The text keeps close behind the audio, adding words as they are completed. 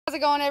How's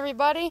it going,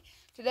 everybody?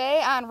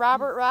 Today on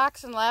Robert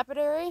Rocks and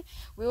Lapidary,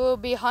 we will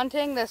be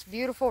hunting this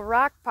beautiful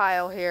rock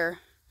pile here.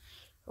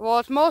 Well,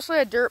 it's mostly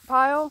a dirt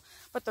pile,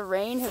 but the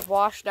rain has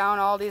washed down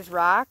all these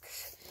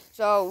rocks.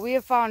 So we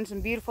have found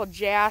some beautiful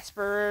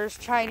jaspers,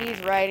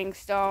 Chinese writing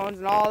stones,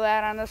 and all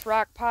that on this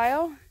rock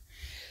pile.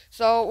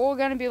 So we're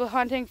going to be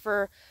hunting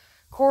for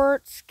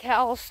quartz,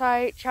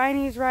 calcite,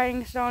 Chinese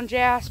writing stone,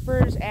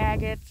 jaspers,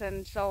 agates,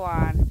 and so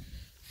on.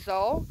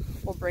 So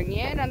we'll bring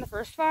you in on the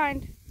first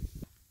find.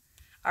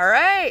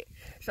 Alright,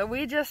 so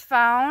we just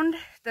found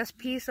this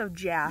piece of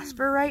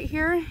jasper right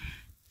here.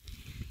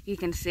 You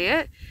can see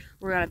it.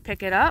 We're going to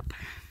pick it up.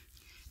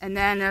 And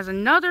then there's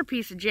another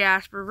piece of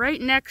jasper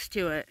right next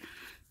to it.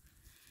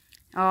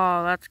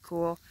 Oh, that's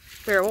cool.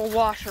 Here, we'll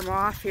wash them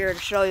off here to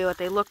show you what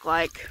they look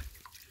like.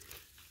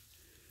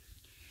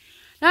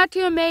 Not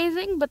too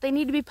amazing, but they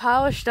need to be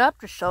polished up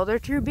to show their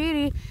true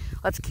beauty.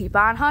 Let's keep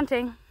on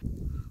hunting.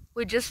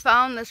 We just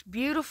found this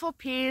beautiful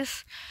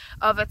piece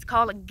of, it's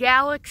called a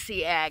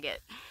galaxy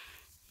agate.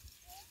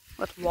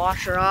 Let's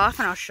wash her off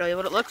and I'll show you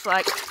what it looks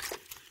like.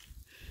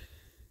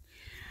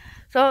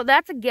 So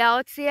that's a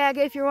galaxy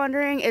agate, if you're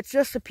wondering. It's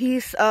just a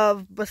piece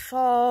of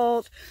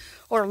basalt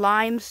or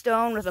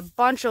limestone with a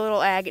bunch of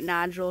little agate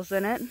nodules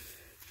in it.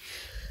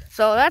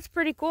 So that's a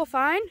pretty cool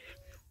find.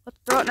 Let's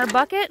throw it in our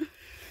bucket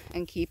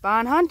and keep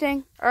on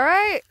hunting. All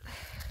right,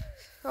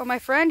 so my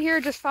friend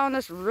here just found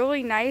this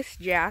really nice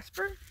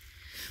jasper.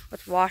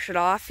 Let's wash it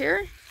off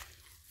here.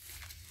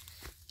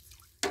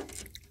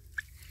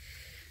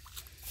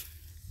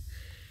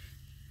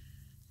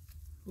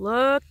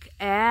 Look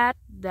at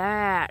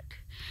that.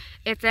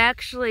 It's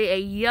actually a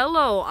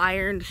yellow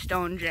Iron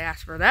Stone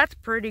Jasper. That's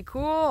pretty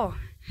cool.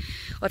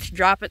 Let's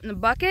drop it in the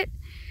bucket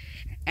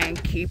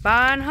and keep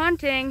on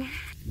hunting.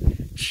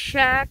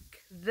 Check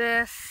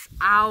this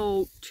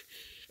out.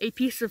 A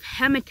piece of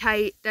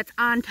hematite that's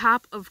on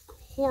top of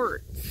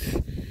quartz.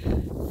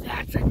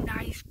 That's a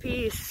nice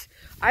piece.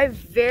 I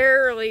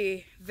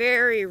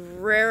very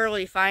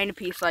rarely find a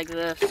piece like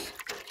this.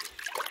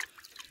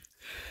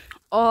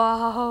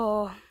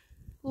 Oh,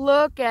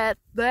 look at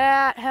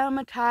that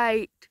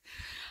hematite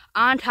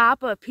on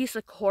top of a piece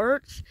of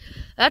quartz.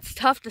 That's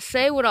tough to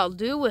say what I'll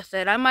do with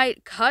it. I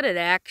might cut it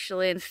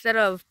actually instead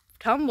of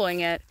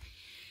tumbling it.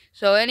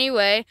 So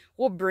anyway,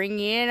 we'll bring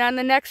you in on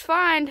the next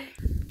find.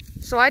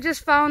 So I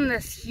just found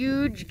this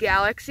huge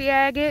galaxy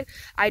agate.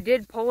 I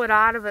did pull it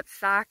out of its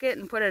socket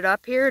and put it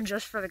up here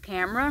just for the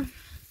camera.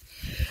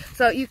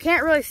 So you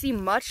can't really see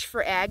much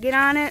for agate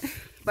on it,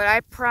 but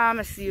I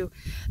promise you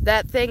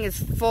that thing is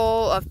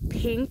full of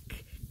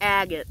pink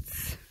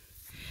agates.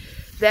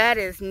 That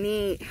is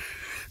neat.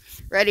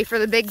 Ready for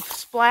the big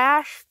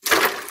splash?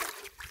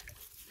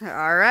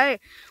 Alright,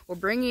 we'll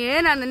bring you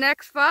in on the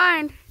next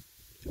find.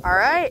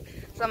 Alright,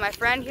 so my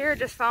friend here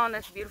just found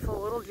this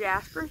beautiful little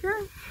jasper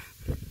here.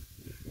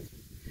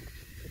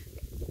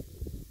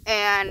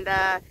 And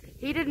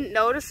he didn't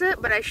notice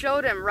it, but I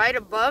showed him right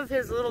above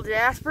his little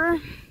jasper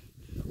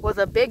was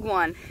a big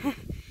one.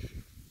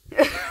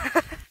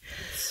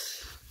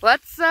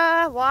 Let's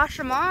wash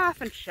them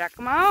off and check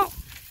them out.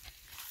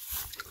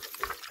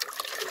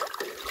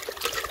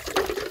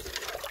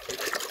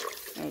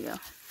 There you go.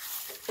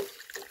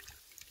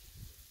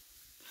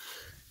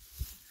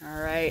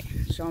 Alright,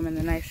 show them in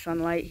the nice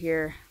sunlight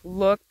here.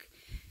 Look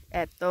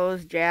at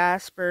those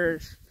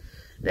jaspers.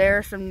 There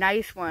are some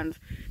nice ones.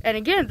 And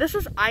again, this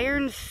is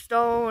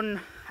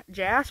Ironstone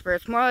Jasper.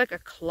 It's more like a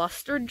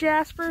clustered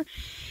jasper.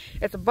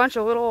 It's a bunch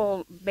of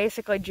little,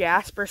 basically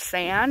jasper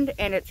sand,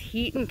 and it's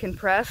heat and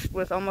compressed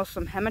with almost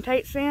some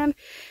hematite sand,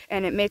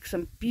 and it makes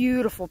some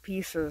beautiful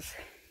pieces.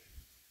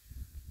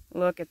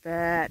 Look at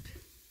that.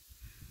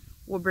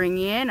 We'll bring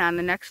you in on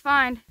the next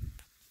find.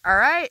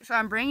 Alright, so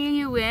I'm bringing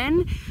you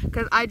in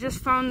because I just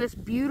found this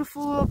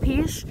beautiful little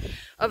piece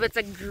of, it's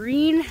a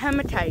green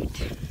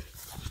hematite.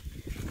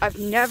 I've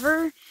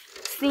never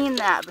seen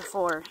that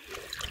before.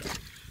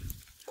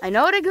 I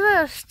know it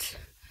exists,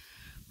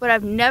 but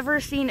I've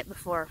never seen it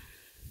before.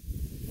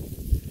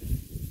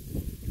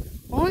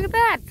 Well, look at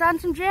that. It's on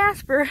some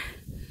jasper.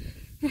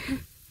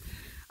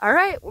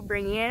 Alright, we'll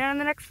bring you in on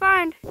the next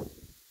find.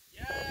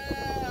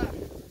 Yeah!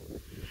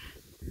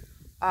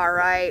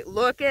 Alright,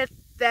 look at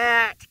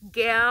that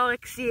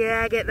galaxy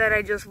agate that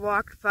I just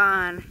walked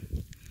upon.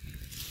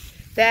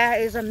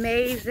 That is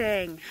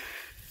amazing.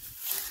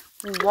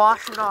 We'll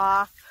wash it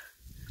off.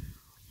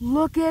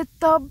 Look at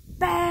the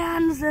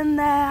bands in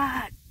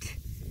that.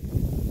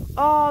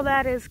 Oh,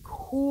 that is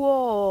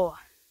cool.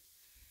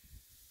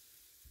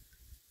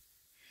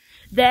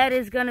 That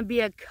is going to be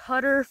a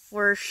cutter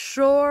for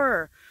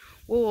sure.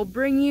 We'll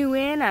bring you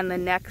in on the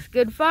next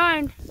good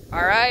find.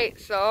 Alright,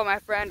 so my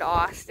friend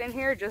Austin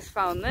here just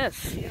found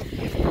this.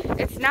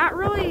 It's not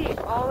really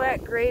all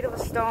that great of a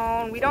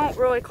stone. We don't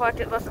really collect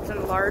it unless it's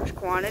in large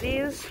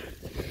quantities.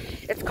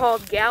 It's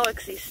called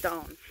galaxy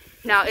stone.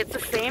 Now, it's the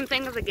same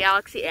thing as a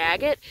galaxy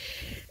agate,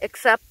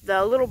 except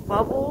the little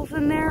bubbles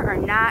in there are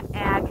not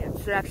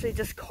agates. They're actually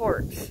just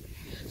quartz.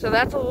 So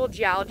that's a little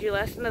geology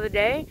lesson of the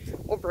day.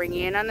 We'll bring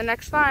you in on the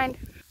next find.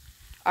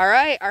 All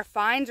right, our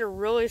finds are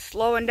really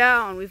slowing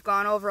down. We've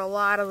gone over a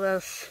lot of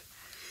this.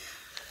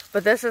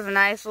 But this is a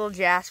nice little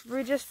jasper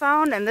we just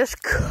found, and this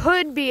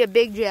could be a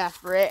big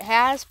jasper. It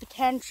has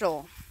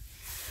potential.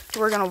 So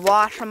we're gonna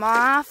wash them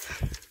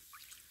off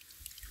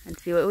and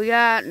see what we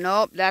got.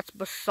 Nope, that's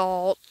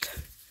basalt.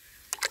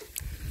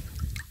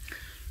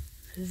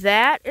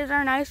 That is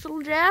our nice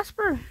little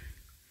jasper.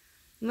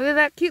 Look at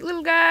that cute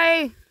little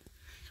guy.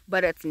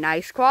 But it's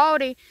nice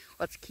quality.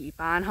 Let's keep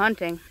on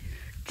hunting.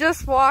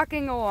 Just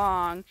walking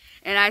along,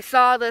 and I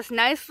saw this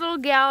nice little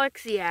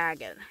galaxy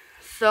agate.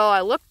 So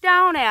I looked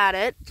down at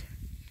it,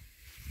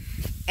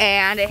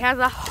 and it has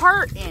a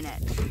heart in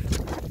it.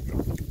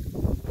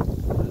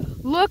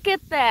 Look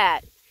at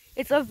that.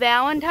 It's a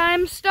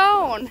Valentine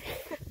stone.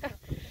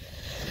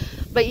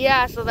 But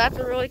yeah, so that's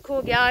a really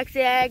cool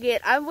galaxy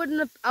agate. I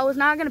was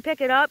not gonna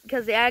pick it up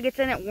because the agates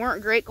in it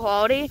weren't great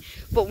quality,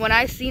 but when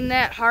I seen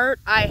that heart,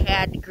 I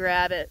had to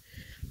grab it.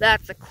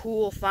 That's a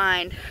cool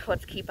find.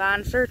 Let's keep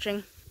on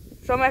searching.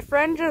 So my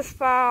friend just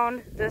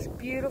found this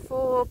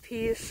beautiful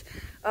piece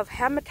of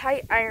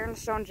hematite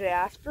Ironstone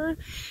Jasper,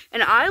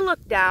 and I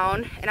look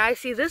down and I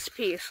see this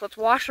piece. Let's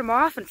wash them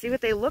off and see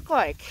what they look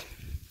like.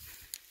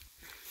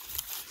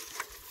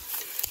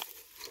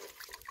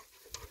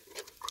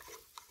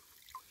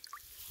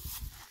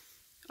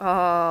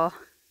 Oh,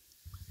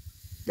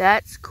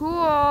 that's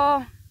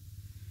cool.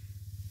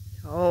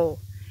 Oh,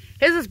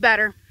 his is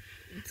better.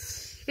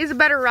 He's a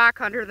better rock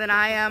hunter than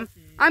I am.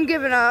 I'm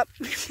giving up.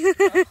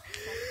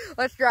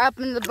 Let's drop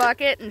him in the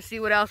bucket and see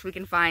what else we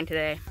can find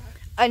today.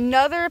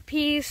 Another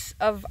piece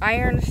of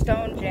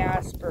Ironstone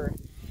Jasper.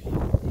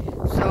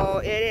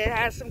 So it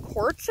has some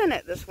quartz in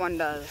it, this one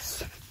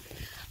does.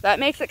 That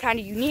makes it kind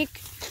of unique.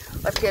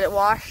 Let's get it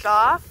washed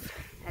off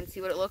and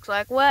see what it looks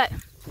like wet.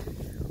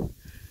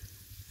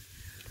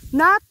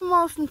 Not the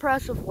most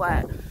impressive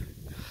wet,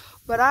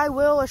 but I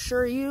will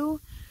assure you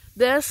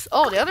this.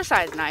 Oh, the other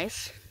side's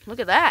nice. Look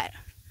at that.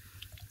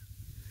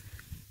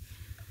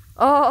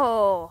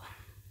 Oh,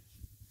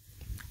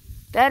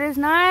 that is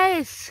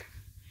nice.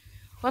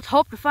 Let's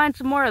hope to find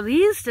some more of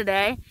these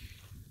today.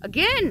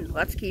 Again,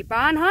 let's keep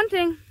on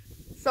hunting.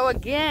 So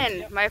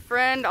again, my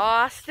friend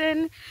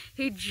Austin,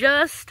 he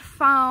just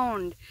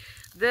found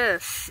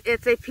this.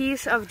 It's a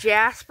piece of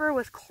jasper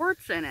with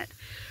quartz in it.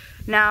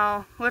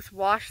 Now, let's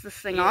wash this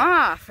thing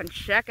off and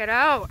check it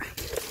out.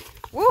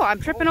 Whoa, I'm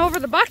tripping over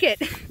the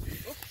bucket.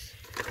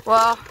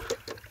 Well,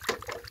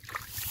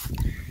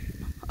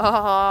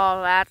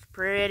 oh, that's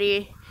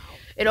pretty.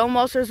 It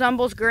almost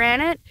resembles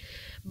granite,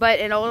 but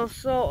it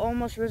also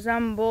almost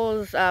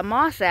resembles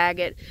moss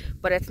agate,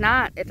 but it's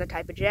not. It's a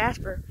type of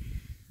jasper.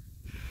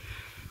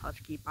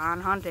 Let's keep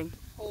on hunting.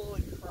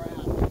 Holy crap.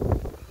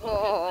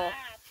 Oh,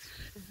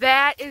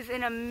 that is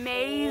an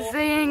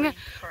amazing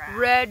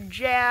red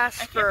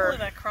jasper. I can't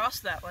believe I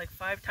crossed that like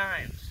 5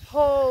 times.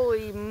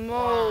 Holy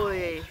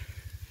moly. Wow.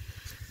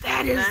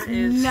 That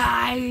is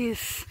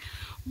nice.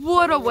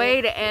 What a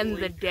way to end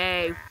the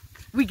day.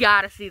 We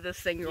gotta see this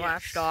thing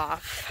washed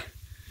off.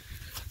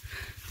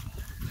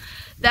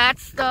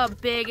 That's the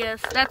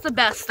biggest, that's the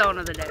best stone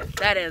of the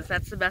day.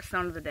 That's the best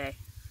stone of the day.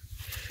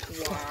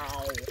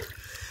 Wow.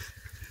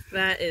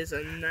 That is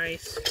a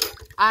nice...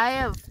 I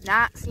have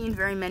not seen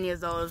very many of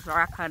those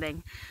rock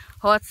hunting.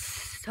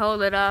 Let's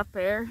hold it up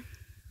here.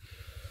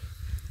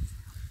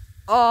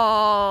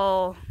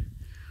 Oh,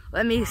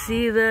 let me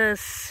see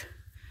this.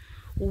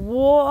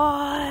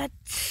 What?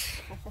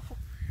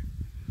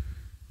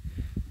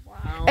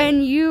 Wow.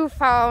 And you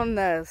found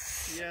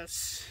this?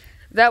 Yes.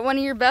 Is that one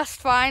of your best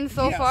finds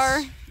so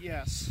far?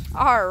 Yes.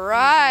 All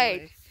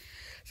right.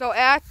 So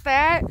at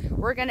that,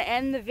 we're going to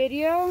end the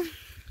video.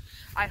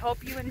 I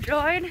hope you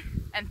enjoyed,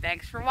 and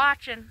thanks for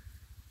watching.